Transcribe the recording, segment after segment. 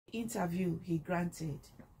interview he granted.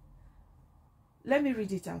 Let me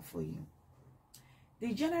read it out for you.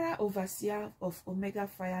 The General Overseer of Omega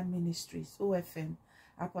Fire Ministries, OFM,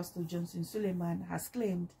 Apostle Johnson Suleiman, has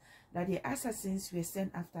claimed that the assassins were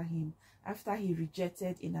sent after him after he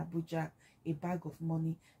rejected in Abuja a bag of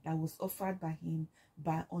money that was offered by him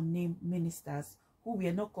by unnamed ministers who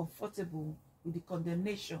were not comfortable with the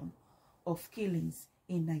condemnation of killings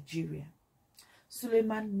in Nigeria.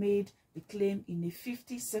 Suleiman made the claim in a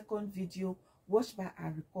 50-second video watched by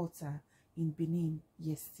a reporter in Benin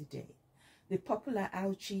yesterday. The popular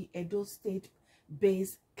Auchi Edo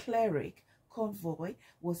State-based cleric convoy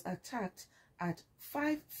was attacked at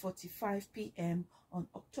 5:45 p.m. on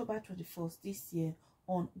October 21st this year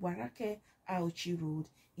on Warake Auchi Road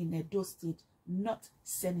in Edo State, North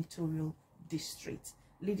Senatorial District,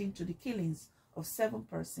 leading to the killings of 7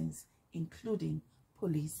 persons, including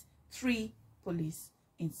 3 police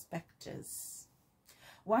inspectors.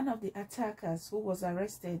 One of the attackers, who was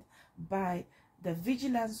arrested by the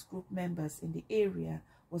vigilance group members in the area,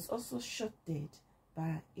 was also shot dead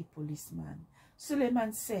by a policeman.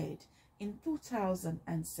 Suleiman said, in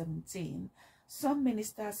 2017, some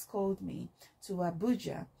ministers called me to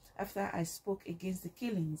Abuja after I spoke against the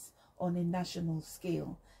killings on a national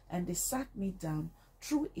scale, and they sat me down,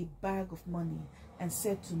 threw a bag of money, and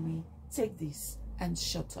said to me, take this and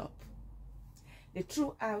shut up. They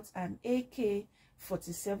threw out an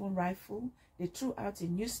AK-47 rifle, they threw out a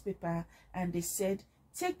newspaper, and they said,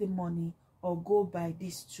 take the money or go buy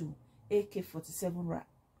these 2, AK-47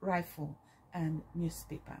 rifle and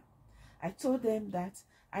newspaper. I told them that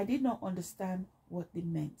I did not understand what they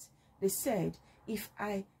meant. They said, if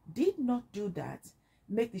I did not do that,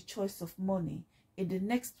 make the choice of money, in the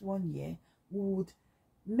next 1 year, we would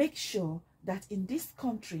make sure that in this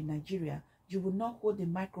country, Nigeria, you will not hold the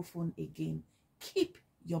microphone again. Keep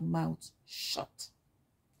your mouth shut.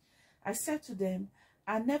 I said to them,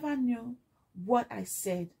 I never knew what I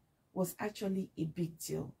said was actually a big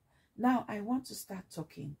deal. Now I want to start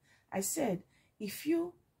talking. I said, if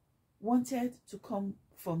you wanted to come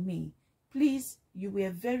for me, please, you were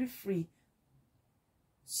very free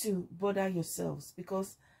to bother yourselves,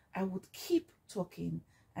 because I would keep talking,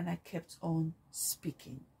 and I kept on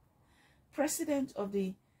speaking. President of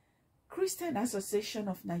the Christian Association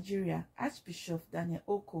of Nigeria, Archbishop Daniel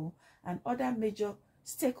Oko, and other major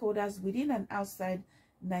stakeholders within and outside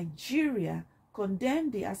Nigeria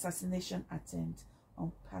condemned the assassination attempt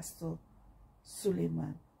on Pastor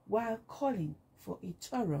Suleiman while calling for a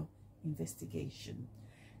thorough investigation.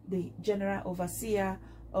 The General Overseer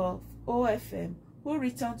of OFM, who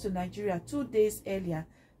returned to Nigeria 2 days earlier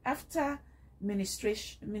after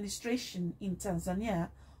ministration in Tanzania,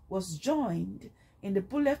 was joined in the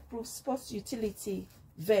bulletproof sports utility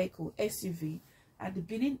vehicle SUV at the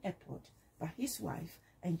Benin airport by his wife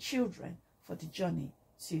and children for the journey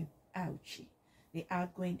to Auchi. The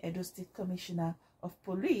outgoing Edo State Commissioner of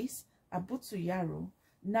Police, Abutu Yaro,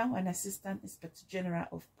 now an Assistant Inspector General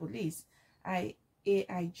of Police,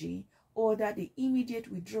 AIG, ordered the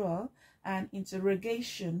immediate withdrawal and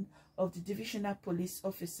interrogation of the Divisional Police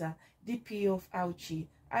Officer, DPO of Auchi,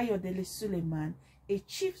 Ayodele Suleiman, a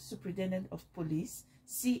Chief Superintendent of Police,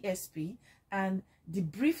 CSP, and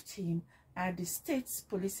debriefed him at the state's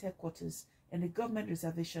police headquarters in the Government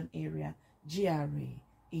Reservation Area, GRA,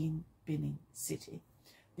 in Benin City.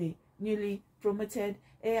 The newly promoted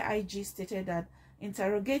AIG stated that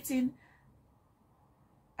interrogating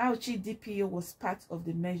Auchi DPO was part of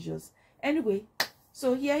the measures. Anyway,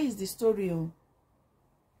 so here is the story.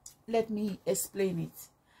 Let me explain it.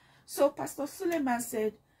 So Pastor Suleiman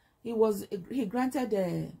said he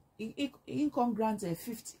granted income grant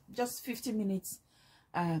 50 minutes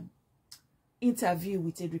interview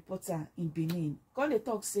with a reporter in Benin. Come they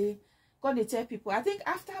talk, say, come they tell people. I think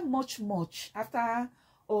after after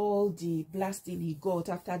all the blasting he got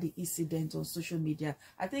after the incident on social media,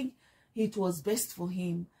 I think it was best for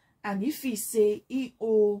him. And if he say he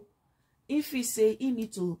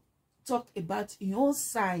need to talk about his own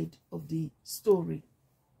side of the story,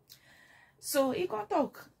 so he can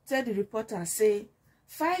talk. Tell the reporter, say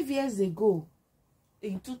 5 years ago,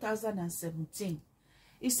 in 2017,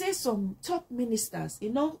 he says some top ministers, he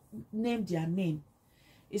not name their name.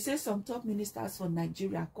 He says some top ministers from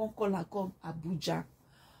Nigeria come Abuja,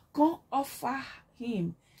 come offer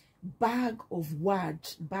him bag of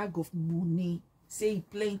money, say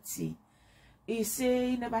plenty. He say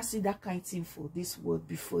he never see that kind of thing for this world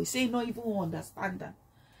before. He say he not even understand that.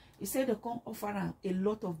 He said they come offer him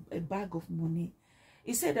a bag of money.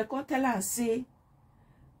 He said they come tell her, say,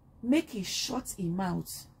 make he shut his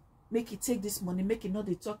mouth, make he take this money, make he not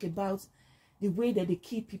they talk about the way that they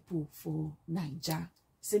kill people for Nigeria.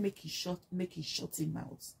 say make he shut him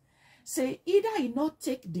out. Say either he not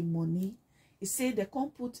take the money. He say they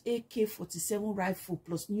can't put AK-47 rifle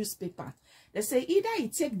plus newspaper. They say either he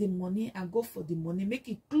take the money and go for the money, make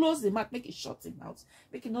it close the mouth, make it shut him out,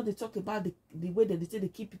 make it not they talk about the way that they say they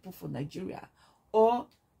keep people for Nigeria, or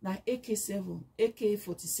now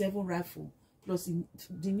AK-47 rifle plus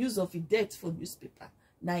the news of the death for newspaper.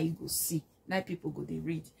 Now he go see. Now people go they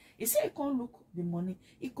read. He say he can't look the money,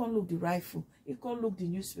 he can't look the rifle, he can't look the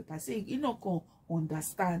newspaper. Say he not can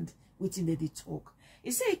understand what they talk. He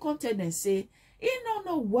say he can't tell them say he don't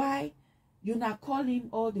know why you not call him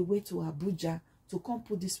all the way to Abuja to come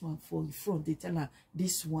put this one for the front. They tell her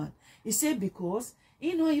this one. He say because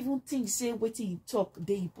he not even think say waiting he talk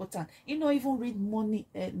they important. He not even read money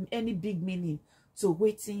any big meaning to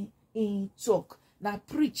waiting in talk. Now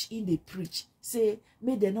preach in the preach. Say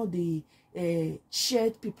may they know the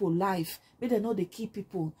shared people life. May they know they keep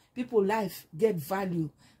people life get value.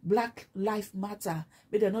 Black life matter.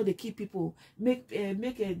 May they know they keep people. Make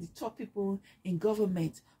the top people in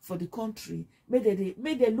government for the country. May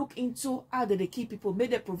they look into how they keep people. May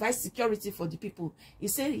they provide security for the people. He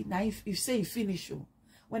say now if say he finish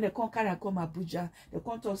when they come carry and come Abuja, they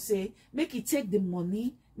come to say make he take the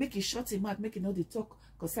money, make he shut him out, make he know they talk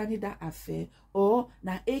concerning that affair, or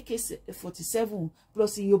na AK-47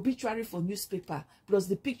 plus the obituary for newspaper plus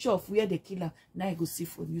the picture of where the killer now he go see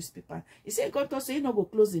for newspaper. He say he come to say he not go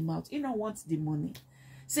close the mouth, he not want the money.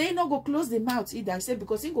 Say he not go close the mouth either. Say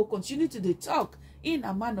because he go continue to the talk in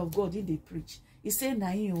a man of God in the preach. He say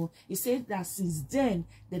na he said that since then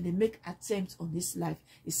they make attempts on his life.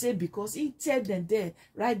 He said because he tell them there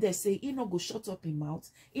right there say he not go shut up his mouth,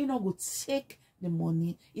 he not go take the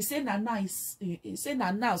money. He said that now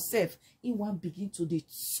now self he want begin to the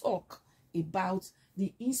talk about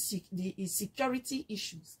the insecurity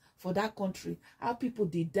issues for that country, how people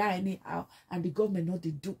they die anyhow and the government not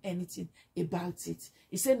they do anything about it.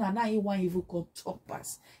 He said now he want even come talk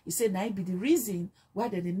pass. He said now it be the reason why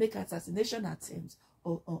they make assassination attempts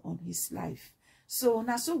on his life. So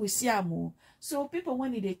now so we see more. So people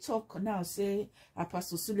when they talk now say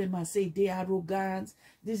Pastor Suleiman say they arrogant,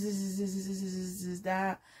 this is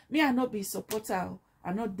that. Me I not be supporter,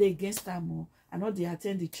 I not they against them, I not they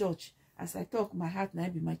attend the church. As I talk, my heart now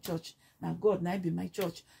be my church. Now God now be my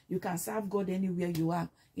church. You can serve God anywhere you are.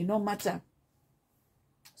 It no matter.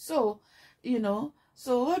 So, you know,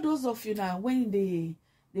 so all those of you now when they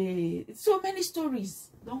so many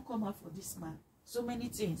stories don't come out for this man. So many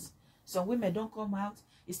things. Some women don't come out.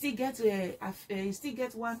 You still get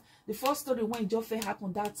one. The first story when Joffe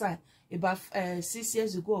happened that time, about 6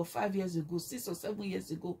 years ago or 5 years ago, 6 or 7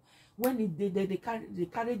 years ago, when they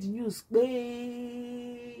carried the news.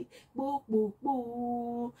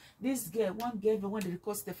 This girl, one girl, when they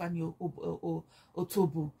record Stephanie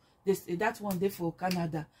Otobo, that one there for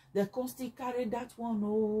Canada. They constantly carry that one.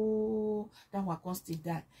 Oh, that one constantly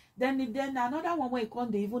die. Then another one when it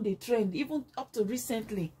come, they trend even up to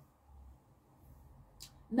recently.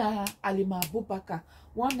 Nah, Alima Abubakar,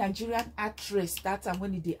 one Nigerian actress that time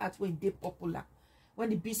when they act when they popular. When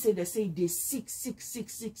the be say they say they sick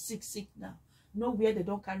now. Nowhere they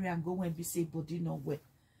don't carry and go when be say body nowhere.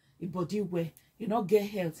 A body where you not get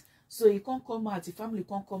health. So he can't come out, the family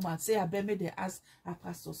can't come out. Say I bet me they ask a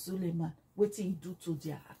Pastor Suleiman what he do to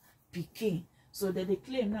their pikin. So that they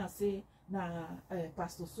claim now say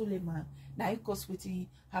Pastor Suleiman now it cause what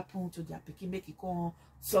happen to their pikin make it come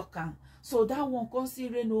suck. So that one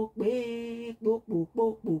consider no they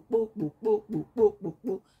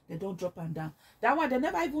don't drop and down. That one they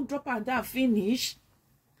never even drop and down finish.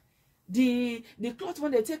 The cloth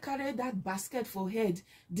when they take carry that basket for head,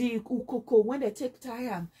 the ukoko when they take tie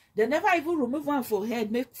am, they never even remove one for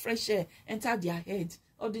head, make fresh air enter their head.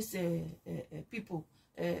 All these people,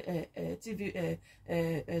 TV,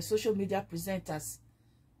 social media presenters.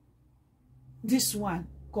 This one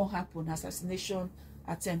can happen. Assassination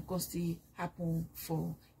attempt constantly happen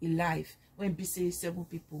for a life when be say 7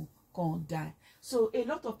 people can't die. So a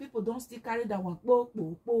lot of people don't still carry that one.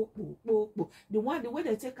 The way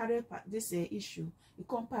they take carry this issue, it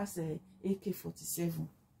come past AK-47.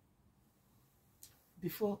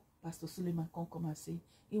 Before Pastor Suleiman come and say,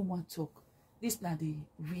 he want talk. This not the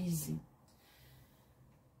reason.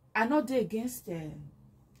 I not there against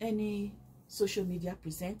any social media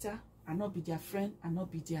presenter. I not be their friend. I not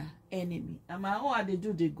be their enemy. And my own they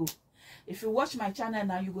do they go. If you watch my channel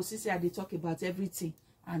now, you go see say they talk about everything.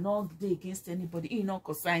 I not dey against anybody. He not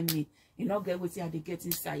consign me. He not get what they get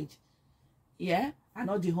inside. Yeah, I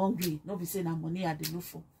not the hungry. Not be saying I'm money I dey look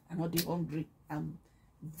for. I not the hungry. I'm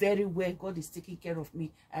very well. God is taking care of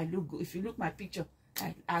me. I look good. If you look my picture,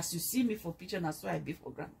 as you see me for picture, that's why I be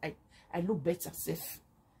for grand. I look better safe.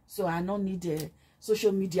 so I don't need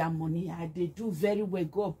social media money. They do very well.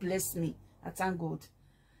 God bless me. I thank God.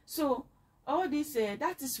 So all this,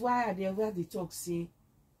 that is why they talk say,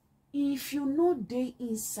 if you know they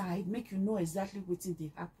inside, make you know exactly what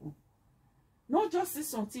they happen. Not just see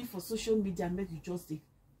something for social media, make you just they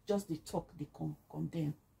talk, they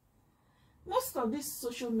condemn. Most of these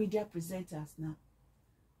social media presenters now,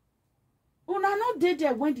 una not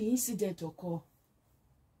there when the incident occur.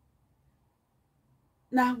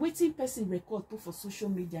 Now waiting person record put for social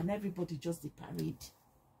media and everybody just the parade.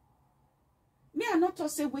 Me I not to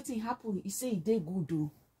say waiting happen, he say they good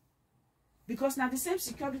though. Because now the same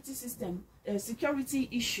security system, security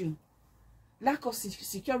issue, lack of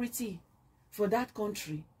security for that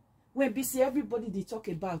country, when be say everybody they talk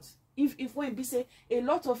about. If when be say a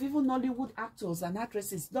lot of even Nollywood actors and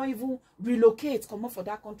actresses don't even relocate, come up for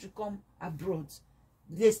that country, come abroad,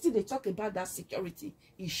 they talk about that security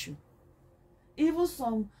issue. Even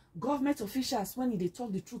some government officials, when they talk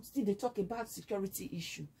the truth, still they talk about security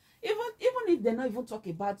issue. Even if they not even talk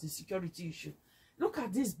about the security issue. Look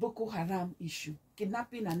at this Boko Haram issue,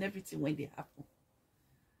 kidnapping and everything when they happen.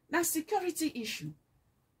 Now security issue.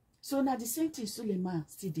 So now the same thing Suleiman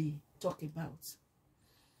still they talk about.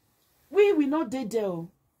 We will not date there.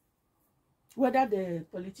 Whether the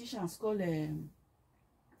politicians call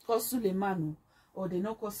Suleiman or they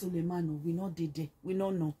not call Suleiman, we not date there. We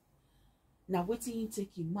don't know. Now waiting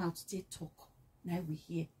take him out to talk. Now we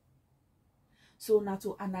hear. So now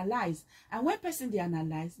to analyze. And when person they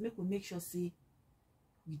analyze, make sure say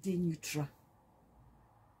we dey neutral.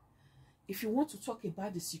 If you want to talk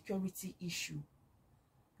about the security issue,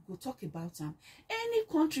 go talk about them. Any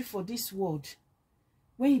country for this world,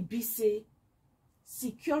 when it be say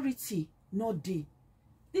security not dey,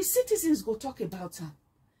 the citizens go talk about them.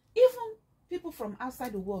 Even people from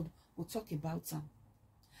outside the world will talk about them.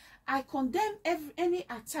 I condemn any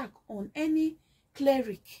attack on any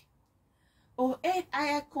cleric, or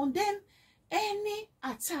I condemn any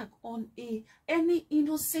attack on any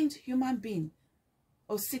innocent human being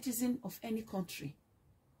or citizen of any country.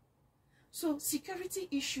 So security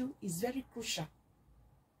issue is very crucial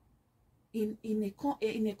in a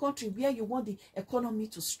country where you want the economy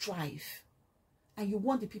to strive and you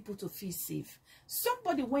want the people to feel safe.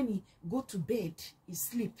 Somebody when he go to bed, he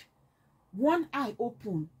sleep, one eye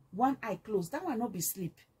open, one eye closed, that will not be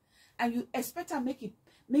sleep. And you expect to make it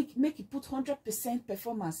put 100%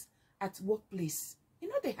 performance at workplace. You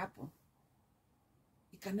know they happen.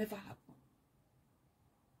 It can never happen.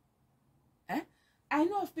 I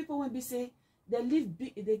know of people when they say they live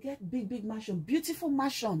big, they get big mansion, beautiful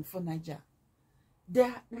mansion for Niger. They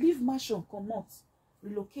leave mansion, come out,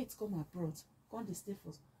 relocate, come abroad, come to stay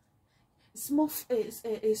for a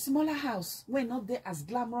smaller house when not there as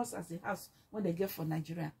glamorous as the house when they get for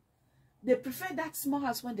Nigeria. They prefer that small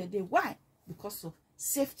house when they're there. Why? Because of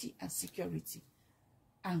safety and security.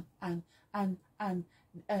 And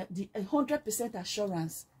the 100%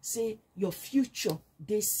 assurance say your future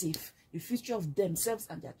they safe, the future of themselves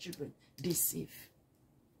and their children they safe.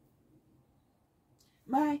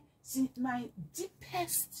 My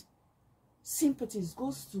deepest sympathies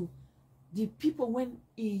goes to the people when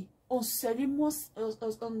he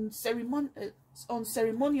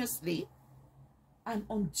unceremoniously and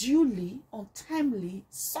unduly, untimely,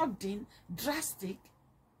 sudden, drastic,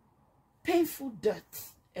 painful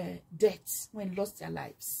deaths when lost their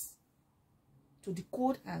lives to the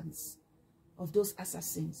cold hands of those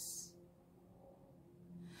assassins.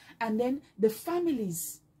 And then the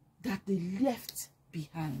families that they left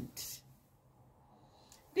behind.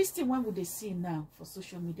 This thing, when would they see now for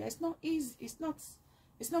social media? It's not easy. It's not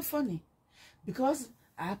funny. Because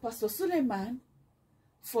Pastor Suleiman,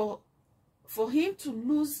 for him to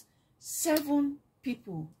lose 7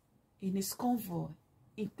 people in his convoy,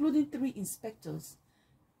 including 3 inspectors,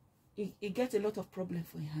 he gets a lot of problem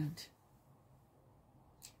for his hand.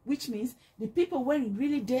 Which means the people when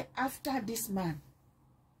really there after this man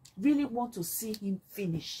really want to see him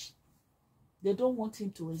finish. They don't want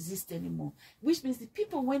him to exist anymore. Which means the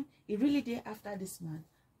people when he really there after this man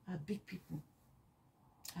are big people.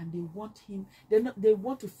 And they want him, they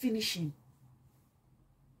want to finish him.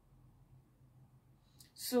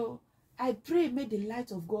 So I pray may the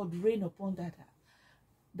light of God rain upon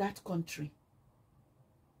that country.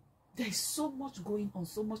 There is so much going on,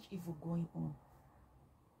 so much evil going on.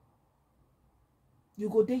 You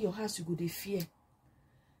go there your house, you go there fear.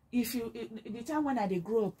 If you the time when they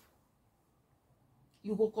grow up,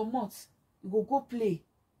 you go come out, you go play.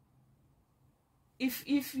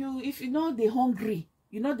 If you know they're hungry,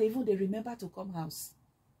 you know they remember to come house.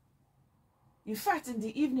 In fact, in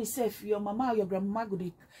the evening, self, your mama or your grandmama go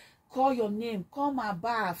they call your name, come and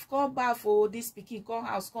bath, come bath, oh, this pikin, come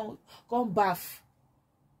house, come bath.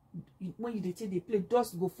 When you take the play,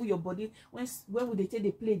 dust go through your body. When they take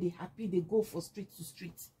the play, they happy, they go for street to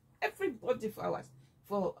street. Everybody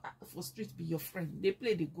for street be your friend. They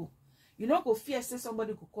play, they go. You not go fear say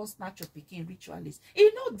somebody could come snatch your pikin ritualist.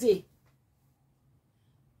 You know they.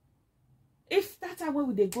 If that time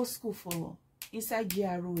when they go school for inside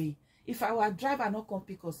GROA, if our driver not come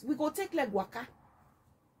pick us, we go take leg waka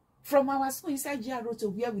from our school inside GROA to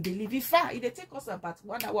where we live. If far, it take us about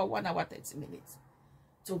 1 hour 30 minutes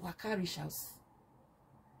to waka reach house.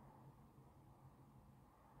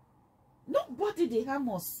 Nobody they harm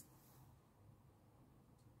us.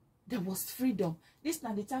 There was freedom. This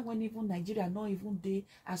now the time when even Nigeria not even they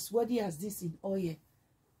as worthy as this in oil.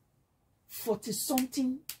 40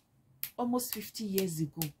 something, almost 50 years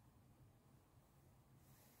ago.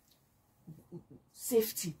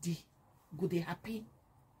 Safety day. Go they happy.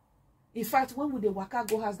 In fact, when we the waka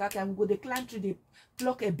go house that time, we go they climb to the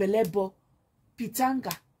pluck a belebo,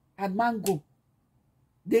 pitanga, and mango.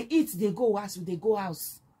 They eat, they go house, they go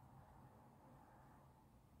house.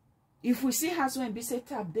 If we see house when be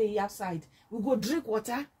set up there outside, we go drink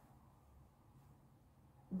water.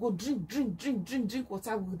 Go drink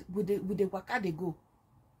water with the waka they go.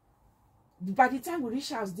 By the time we reach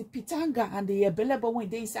house, the pitanga and the belebo when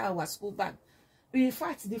they inside our school bag. In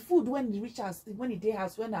fact, the food when it reach us, when it day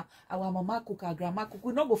house, when our mama cook, our grandma cook,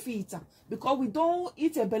 we not go feed it because we don't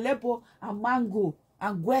eat a belebo and mango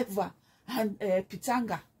and guava and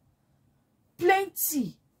pitanga.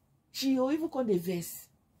 Plenty. She even call the verse.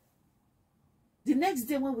 The next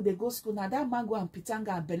day when we go school, now that mango and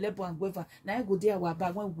pitanga and belebo and guava, now I go there our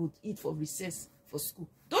bag when we would eat for recess for school.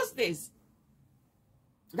 Those days,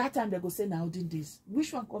 that time they go say now olden days.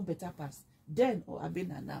 Which one come better pass? Then or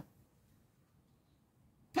Abena now?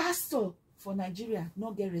 Pastor for Nigeria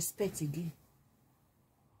not get respect again.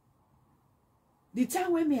 The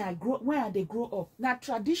time when they grow up, now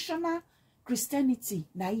traditional Christianity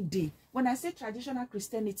na day. When I say traditional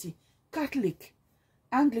Christianity, Catholic,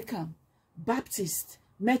 Anglican, Baptist,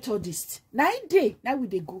 Methodist, na day now we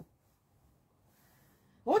they go.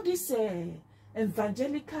 All this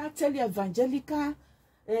evangelical, tele-evangelical,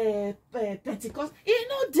 Pentecost,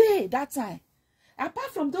 no day that time.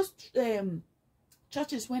 Apart from those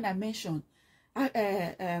churches when I mentioned,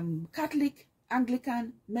 Catholic,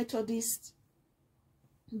 Anglican, Methodist,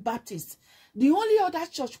 Baptist, the only other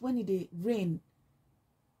church when they reign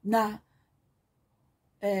na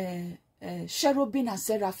Cherubim and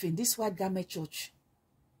Seraphim, this white garment church,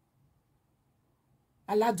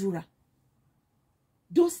 Aladura.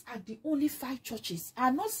 Those are the only 5 churches.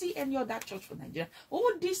 I not see any other church for Nigeria.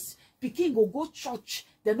 All this Peking go church.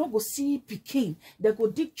 They not go see Peking. They go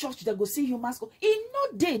dig church. They go see human school. In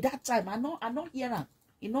no day that time. I not hear them.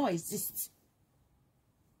 It not exist.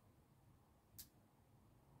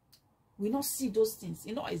 We not see those things.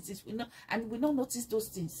 It not exist. We not notice those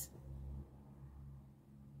things.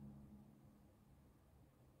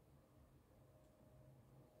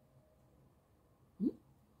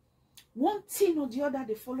 One thing or the other,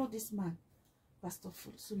 they follow this man, Pastor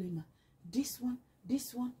Suleiman. This one,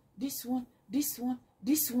 this one, this one, this one,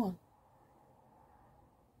 this one.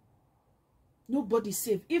 Nobody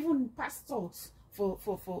safe. Even pastors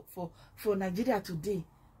for Nigeria today,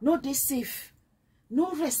 no they safe.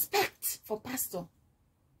 No respect for pastor.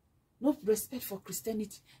 No respect for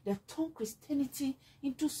Christianity. They turn Christianity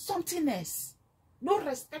into something else. No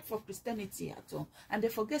respect for Christianity at all. And they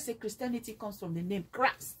forget that Christianity comes from the name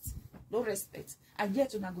Christ. No respect. And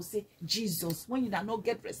yet when I go say Jesus, when you not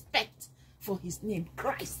get respect for his name,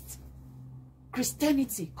 Christ.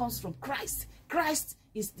 Christianity comes from Christ. Christ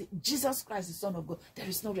is Jesus Christ, the Son of God. There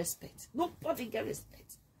is no respect. Nobody get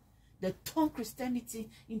respect. They turn Christianity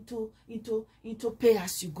into pay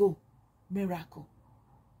as you go miracle.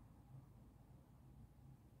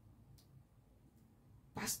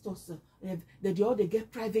 Pastors, they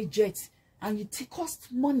get private jets, and it costs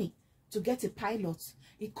money to get a pilot.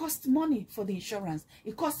 It costs money for the insurance.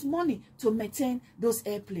 It costs money to maintain those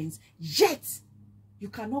airplanes. Yet, you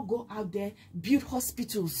cannot go out there, build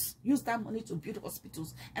hospitals, use that money to build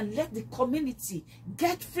hospitals, and let the community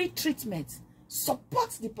get free treatment.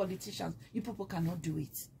 Support the politicians. You people cannot do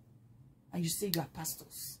it. And you say you are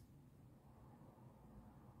pastors.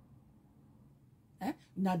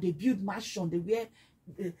 Now they build mansion, they wear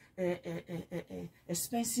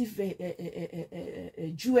expensive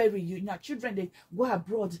jewelry. You know, children, they go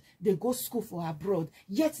abroad, they go school for abroad.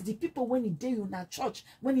 Yet the people when they do in a church,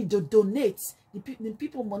 when they donate, the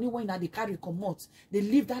people money when they carry come out, they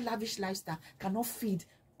live that lavish lifestyle, cannot feed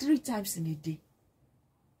 3 times in a day.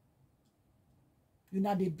 You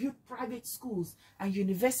know, they build private schools and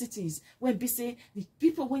universities. When they say the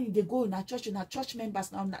people, when they go in a church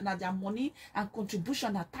members, now their money and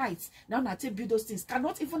contribution are tithes. Now they build those things.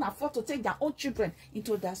 Cannot even afford to take their own children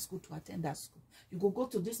into that school to attend that school. You go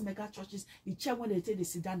to these mega churches, the chair when they take the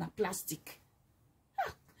sit down are plastic.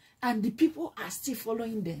 And the people are still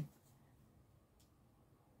following them.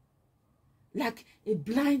 Like a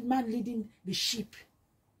blind man leading the sheep.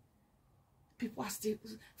 People are still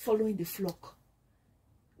following the flock.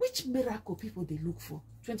 Which miracle people they look for?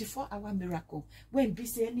 24-hour miracle. When we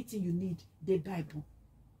say anything you need, the Bible.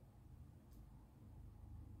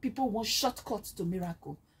 People want shortcuts to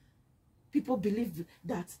miracle. People believe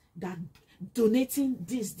that donating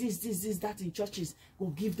this, that in churches will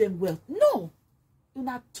give them wealth. No. You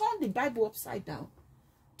now turn the Bible upside down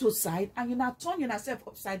to side, and you now turn yourself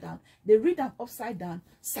upside down. They read them upside down,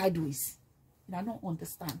 sideways. And I don't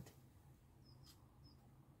understand.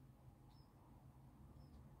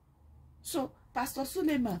 So, Pastor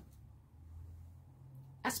Suleiman,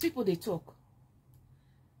 as people they talk,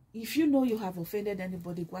 if you know you have offended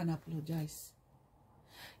anybody, go and apologize.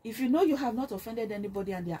 If you know you have not offended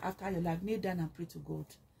anybody and they are after your life, kneel down and pray to God.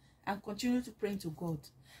 And continue to pray to God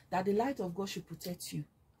that the light of God should protect you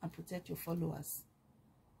and protect your followers.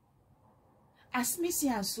 As Missy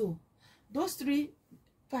and so, those three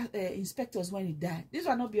inspectors when he died, these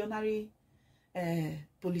were not ordinary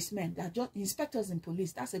policemen. They are just inspectors in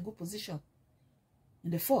police. That's a good position.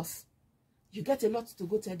 In the force, you get a lot to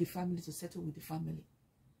go tell the family to settle with the family.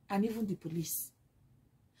 And even the police.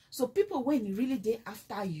 So people, when you really they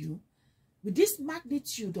after you, with this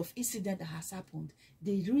magnitude of incident that has happened,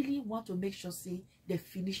 they really want to make sure, say, they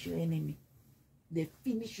finish your enemy. They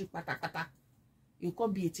finish you, pata pata. You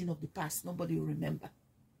can't be a thing of the past. Nobody will remember.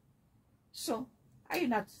 So, how you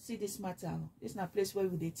not see this matter? This is not a place where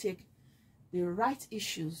they take the right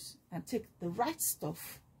issues and take the right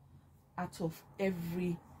stuff out of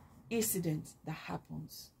every incident that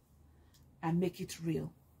happens and make it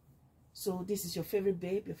real. So this is your favorite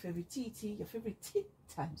babe, your favorite TT, your favorite tea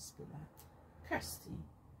time spiller, Kirsty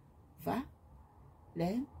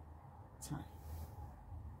Valentine.